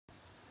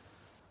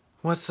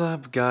What's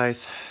up,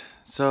 guys?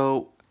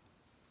 So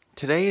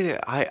today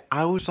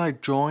I was like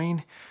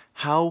drawing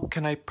how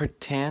can I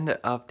pretend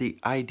of the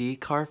ID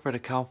card for the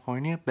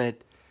California,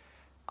 but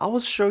I will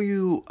show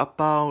you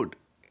about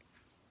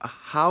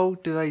how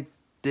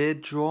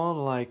did draw.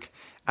 Like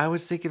I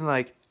was thinking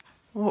like,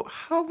 well,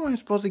 how am I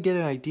supposed to get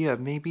an idea?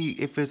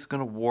 Maybe if it's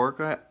gonna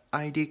work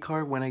ID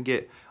card when I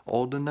get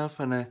old enough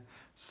and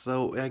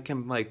so I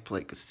can like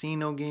play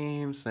casino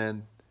games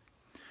and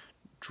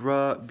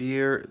draw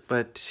beer,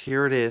 but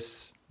here it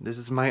is. This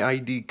is my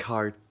ID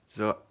card.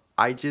 So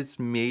I just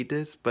made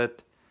this,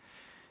 but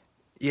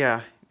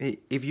yeah,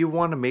 if you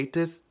want to make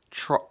this,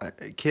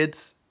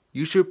 kids,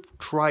 you should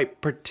try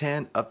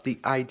pretend of the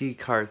ID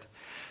card.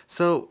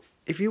 So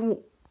if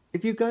you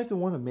guys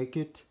want to make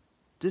it,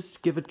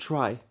 just give it a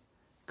try.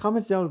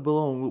 Comments down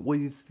below what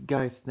you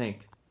guys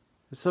think.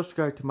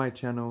 Subscribe to my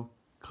channel,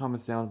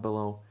 comments down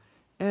below,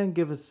 and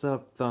give us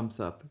a thumbs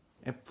up.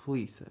 And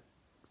please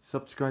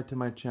subscribe to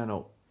my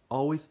channel.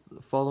 Always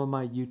follow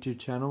my YouTube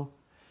channel.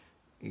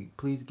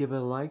 Please give it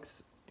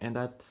likes. And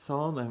that's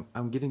all.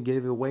 I'm gonna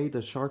give away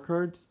the shark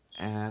cards.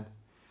 And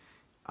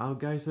I'll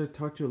guys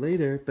talk to you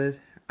later. But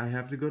I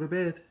have to go to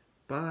bed.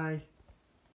 Bye.